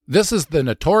This is the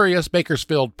Notorious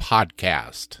Bakersfield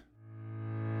Podcast.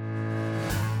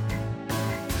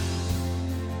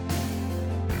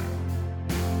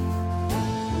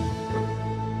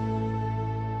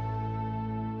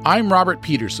 I'm Robert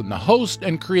Peterson, the host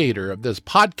and creator of this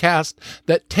podcast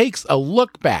that takes a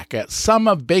look back at some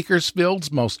of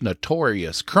Bakersfield's most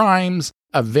notorious crimes,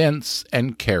 events,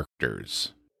 and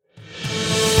characters.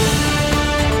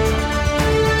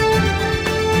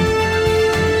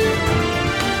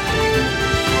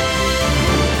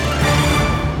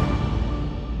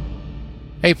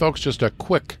 Hey folks, just a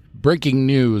quick breaking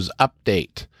news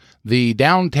update. The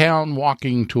downtown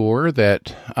walking tour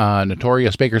that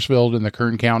Notorious Bakersfield and the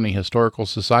Kern County Historical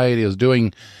Society is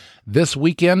doing this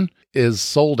weekend is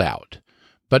sold out.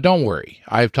 But don't worry,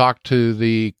 I've talked to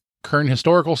the Kern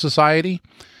Historical Society.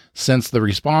 Since the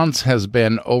response has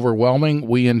been overwhelming,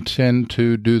 we intend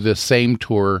to do the same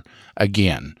tour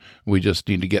again. We just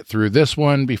need to get through this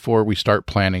one before we start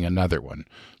planning another one.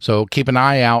 So keep an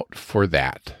eye out for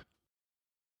that.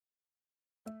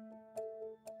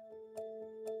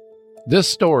 This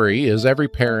story is every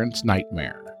parent's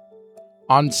nightmare.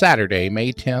 On Saturday,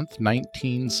 May 10th,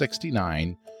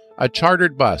 1969, a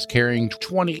chartered bus carrying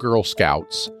 20 Girl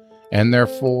Scouts and their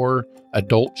 4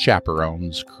 adult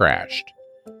chaperones crashed.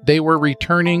 They were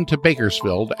returning to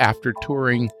Bakersfield after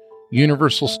touring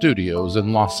Universal Studios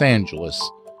in Los Angeles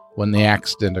when the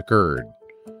accident occurred.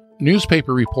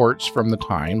 Newspaper reports from the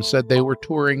time said they were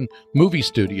touring movie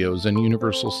studios in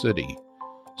Universal City,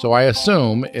 so I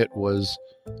assume it was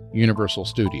Universal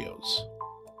Studios.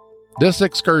 This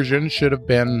excursion should have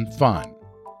been fun,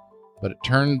 but it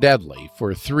turned deadly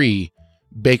for 3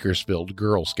 Bakersfield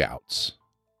Girl Scouts.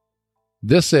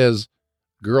 This is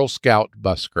Girl Scout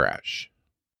Bus Crash.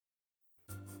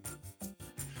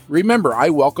 Remember, I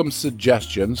welcome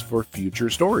suggestions for future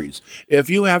stories. If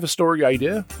you have a story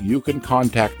idea, you can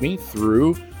contact me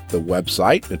through the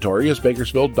website,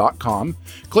 notoriousbakersfield.com.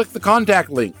 Click the contact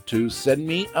link to send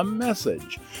me a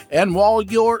message. And while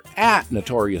you're at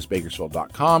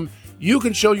notoriousbakersfield.com, you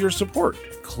can show your support.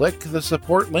 Click the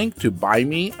support link to buy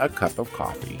me a cup of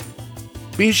coffee.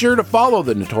 Be sure to follow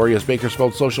the Notorious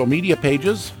Bakersfield social media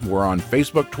pages. We're on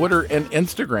Facebook, Twitter, and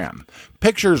Instagram.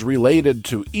 Pictures related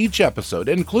to each episode,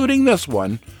 including this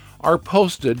one, are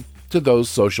posted to those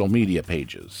social media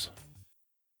pages.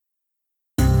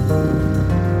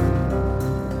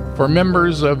 For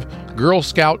members of Girl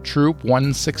Scout Troop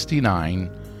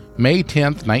 169, May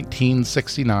 10th,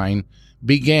 1969,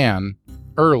 began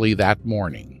early that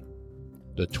morning.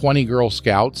 The 20 Girl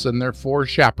Scouts and their 4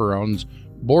 chaperones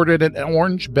boarded an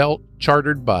Orange Belt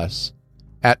chartered bus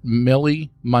at Millie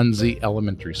Munsey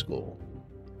Elementary School.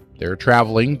 They're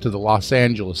traveling to the Los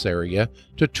Angeles area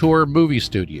to tour movie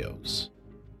studios,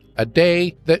 a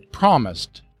day that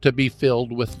promised to be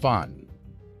filled with fun.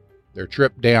 Their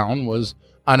trip down was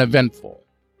uneventful,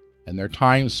 and their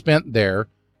time spent there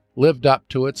lived up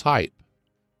to its hype.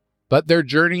 But their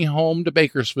journey home to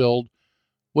Bakersfield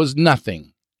was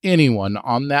nothing anyone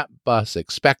on that bus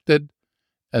expected,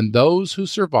 and those who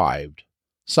survived,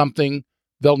 something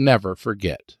they'll never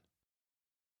forget.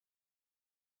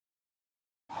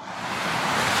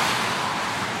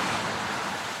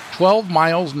 "12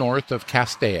 miles north of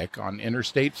Castaic on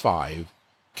Interstate 5,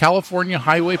 California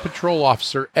Highway Patrol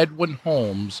Officer Edwin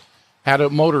Holmes had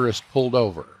a motorist pulled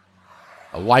over.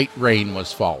 A light rain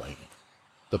was falling.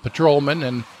 The patrolman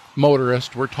and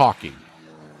motorist were talking.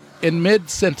 In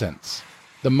mid-sentence,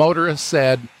 the motorist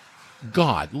said,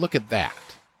 'God, look at that.'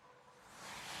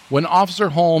 When Officer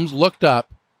Holmes looked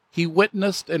up, he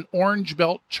witnessed an Orange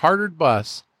Belt chartered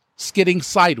bus skidding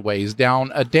sideways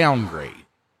down a downgrade.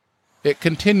 It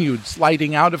continued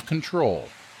sliding out of control.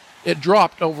 It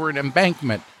dropped over an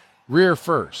embankment rear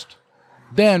first,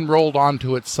 then rolled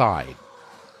onto its side.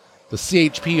 The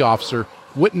CHP officer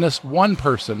witnessed one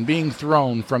person being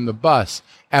thrown from the bus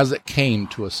as it came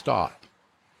to a stop.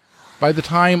 By the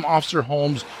time Officer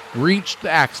Holmes reached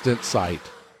the accident site,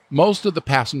 most of the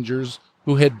passengers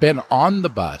who had been on the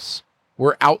bus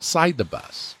were outside the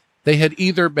bus. They had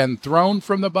either been thrown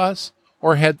from the bus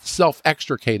or had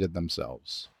self-extricated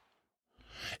themselves.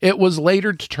 It was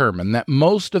later determined that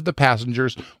most of the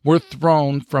passengers were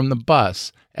thrown from the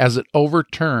bus as it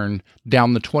overturned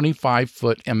down the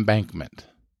 25-foot embankment.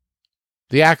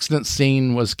 The accident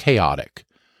scene was chaotic.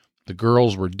 The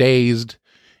girls were dazed,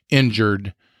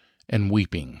 injured, and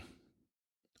weeping.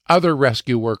 Other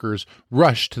rescue workers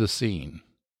rushed to the scene.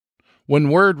 When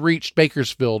word reached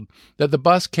Bakersfield that the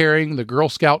bus carrying the Girl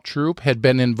Scout troop had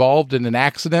been involved in an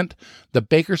accident, the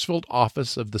Bakersfield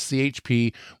office of the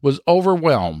CHP was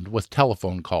overwhelmed with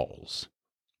telephone calls.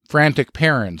 Frantic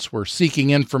parents were seeking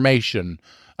information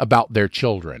about their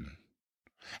children.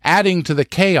 Adding to the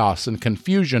chaos and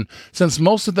confusion, since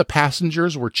most of the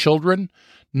passengers were children,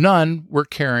 none were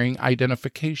carrying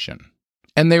identification,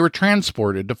 and they were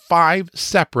transported to 5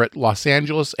 separate Los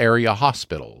Angeles area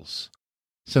hospitals.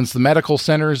 Since the medical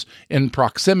centers in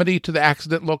proximity to the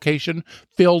accident location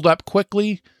filled up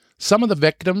quickly, some of the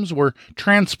victims were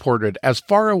transported as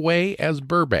far away as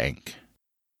Burbank.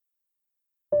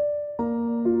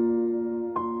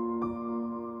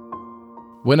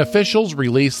 When officials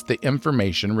released the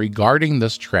information regarding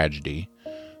this tragedy,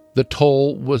 the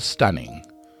toll was stunning.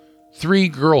 3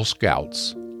 Girl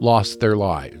Scouts lost their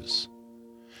lives,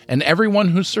 and everyone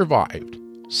who survived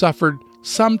suffered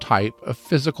some type of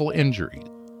physical injury.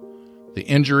 The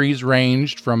injuries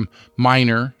ranged from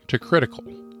minor to critical.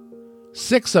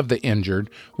 6 of the injured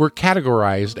were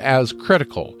categorized as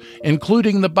critical,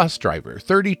 including the bus driver,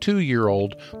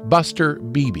 32-year-old Buster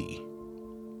Beebe.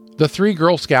 The 3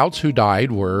 Girl Scouts who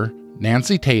died were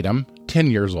Nancy Tatum,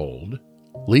 10 years old,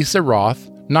 Lisa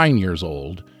Roth, 9 years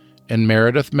old, and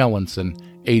Meredith Melanson,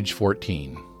 age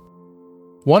 14.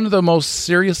 One of the most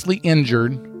seriously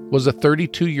injured was a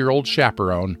 32-year-old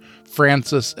chaperone,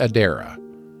 Frances Adara.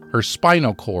 Her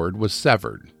spinal cord was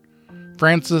severed.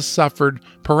 Frances suffered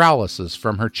paralysis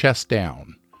from her chest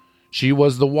down. She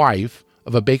was the wife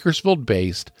of a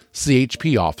Bakersfield-based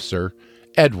CHP officer,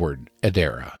 Edward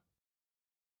Adara.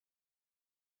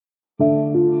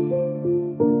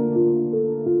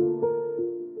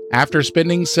 After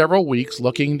spending several weeks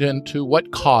looking into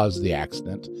what caused the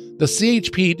accident, the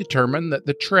CHP determined that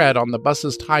the tread on the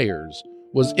bus's tires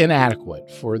was inadequate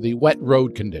for the wet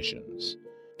road conditions,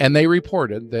 and they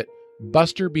reported that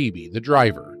Buster Beebe, the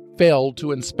driver, failed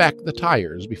to inspect the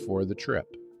tires before the trip.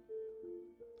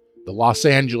 The Los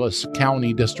Angeles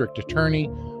County District Attorney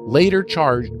later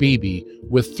charged Beebe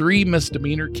with 3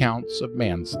 misdemeanor counts of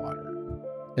manslaughter.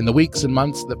 In the weeks and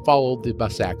months that followed the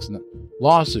bus accident,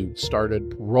 lawsuits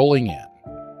started rolling in.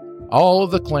 All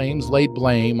of the claims laid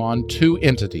blame on 2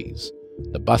 entities,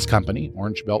 the bus company,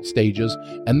 Orange Belt Stages,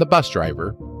 and the bus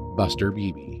driver, Buster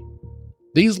Beebe.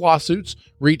 These lawsuits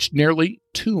reached nearly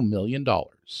 $2 million.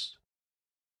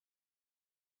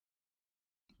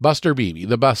 Buster Beebe,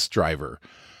 the bus driver,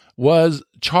 was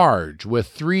charged with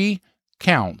 3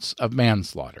 counts of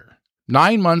manslaughter.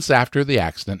 9 months after the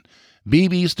accident,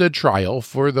 Beebe stood trial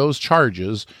for those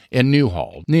charges in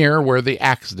Newhall, near where the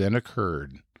accident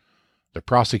occurred. The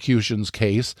prosecution's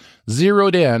case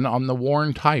zeroed in on the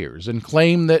worn tires and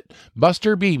claimed that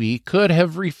Buster Beebe could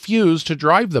have refused to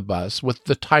drive the bus with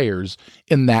the tires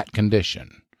in that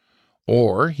condition,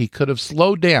 or he could have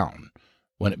slowed down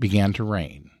when it began to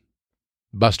rain.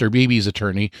 Buster Beebe's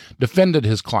attorney defended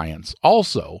his clients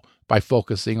also by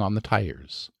focusing on the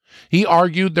tires. He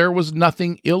argued there was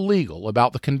nothing illegal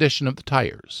about the condition of the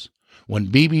tires. When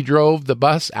Beebe drove the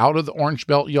bus out of the Orange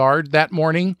Belt yard that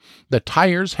morning, the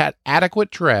tires had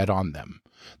adequate tread on them.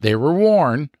 They were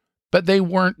worn, but they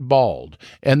weren't bald,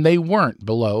 and they weren't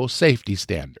below safety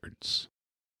standards.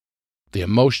 The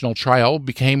emotional trial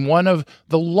became one of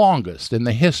the longest in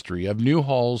the history of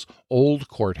Newhall's old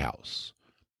courthouse.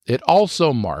 It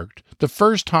also marked the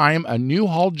first time a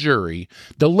Newhall jury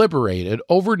deliberated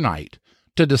overnight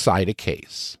to decide a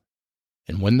case.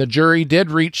 And when the jury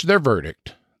did reach their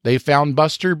verdict, they found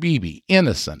Buster Beebe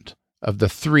innocent of the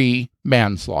 3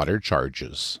 manslaughter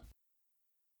charges.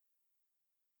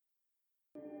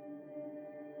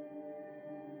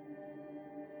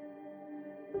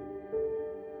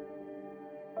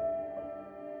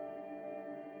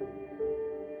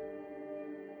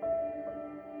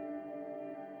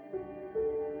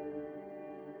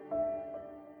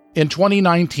 In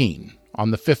 2019,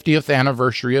 on the 50th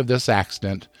anniversary of this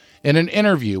accident, in an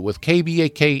interview with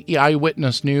KBAK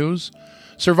Eyewitness News,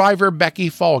 survivor Becky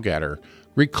Fallgatter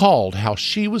recalled how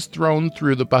she was thrown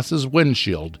through the bus's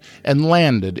windshield and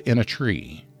landed in a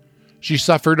tree. She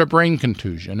suffered a brain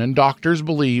contusion, and doctors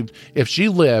believed if she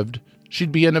lived,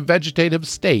 she'd be in a vegetative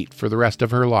state for the rest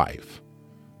of her life.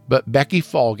 But Becky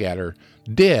Fallgatter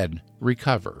did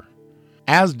recover,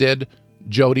 as did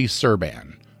Jody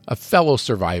Serban, a fellow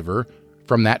survivor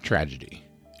from that tragedy.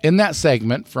 In that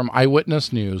segment from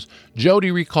Eyewitness News,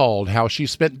 Jody recalled how she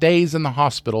spent days in the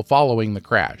hospital following the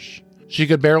crash. She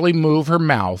could barely move her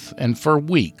mouth and for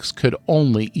weeks could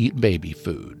only eat baby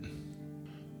food.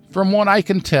 From what I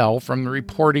can tell from the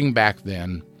reporting back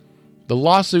then, the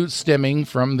lawsuit stemming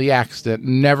from the accident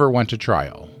never went to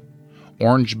trial.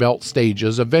 Orange Belt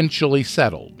Stages eventually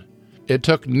settled. It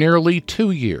took nearly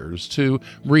 2 years to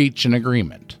reach an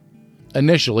agreement.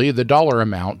 Initially, the dollar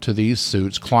amount to these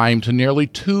suits climbed to nearly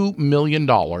 $2 million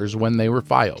when they were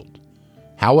filed.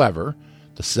 However,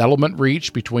 The settlement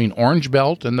reached between Orange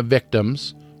Belt and the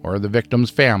victims, or the victims'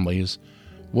 families,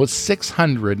 was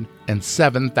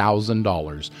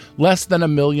 $607,000, less than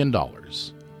 $1 million.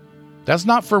 That's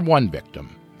not for one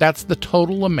victim. That's the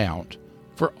total amount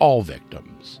for all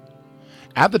victims.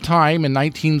 At the time, in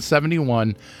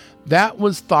 1971, that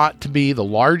was thought to be the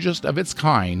largest of its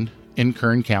kind in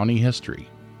Kern County history.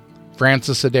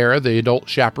 Frances Hedera, the adult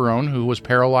chaperone who was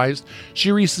paralyzed,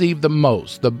 she received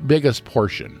the biggest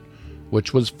portion,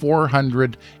 which was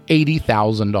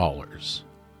 $480,000.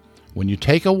 When you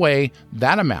take away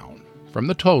that amount from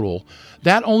the total,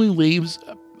 that only leaves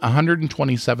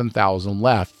 $127,000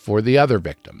 left for the other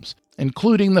victims,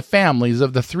 including the families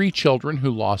of the 3 children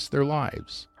who lost their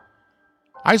lives.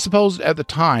 I suppose at the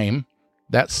time,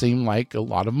 that seemed like a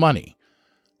lot of money.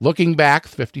 Looking back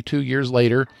 52 years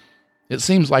later, it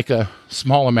seems like a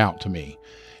small amount to me.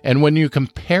 And when you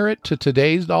compare it to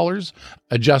today's dollars,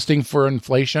 adjusting for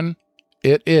inflation,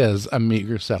 it is a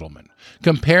meager settlement.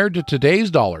 Compared to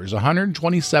today's dollars,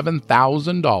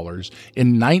 $127,000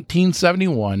 in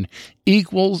 1971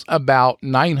 equals about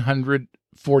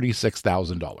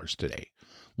 $946,000 today.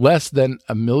 Less than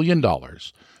 $1 million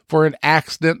for an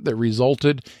accident that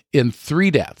resulted in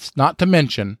 3 deaths, not to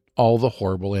mention all the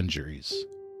horrible injuries.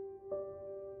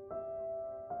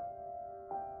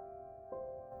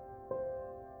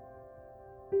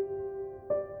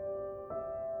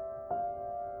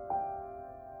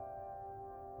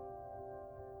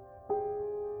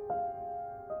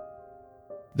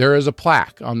 There is a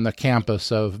plaque on the campus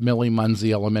of Millie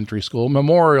Munsey Elementary School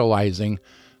memorializing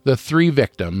the 3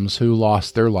 victims who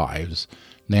lost their lives: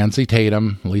 Nancy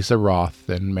Tatum, Lisa Roth,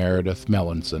 and Meredith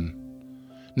Melanson.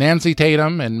 Nancy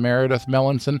Tatum and Meredith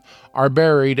Melanson are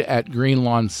buried at Green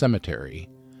Lawn Cemetery.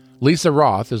 Lisa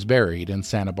Roth is buried in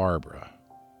Santa Barbara.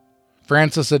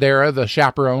 Frances Hedera, the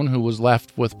chaperone who was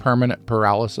left with permanent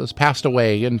paralysis, passed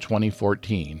away in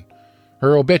 2014.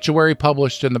 Her obituary,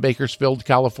 published in the Bakersfield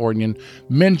Californian,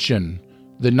 mentioned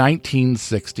the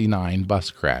 1969 bus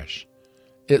crash.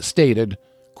 It stated,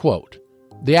 quote,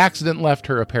 "The accident left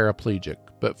her a paraplegic,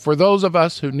 but for those of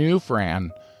us who knew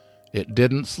Fran, it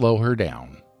didn't slow her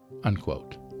down,"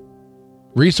 unquote.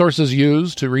 Resources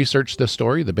used to research this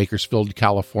story: the Bakersfield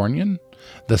Californian,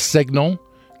 The Signal,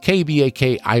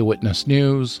 KBAK Eyewitness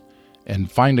News,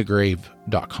 and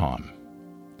findagrave.com.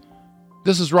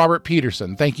 This is Robert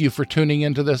Peterson. Thank you for tuning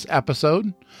into this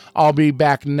episode. I'll be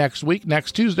back next week,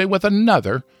 next Tuesday, with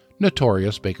another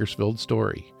Notorious Bakersfield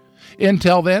story.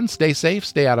 Until then, stay safe,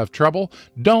 stay out of trouble.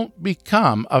 Don't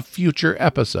become a future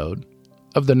episode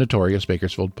of the Notorious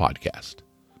Bakersfield podcast.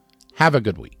 Have a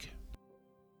good week.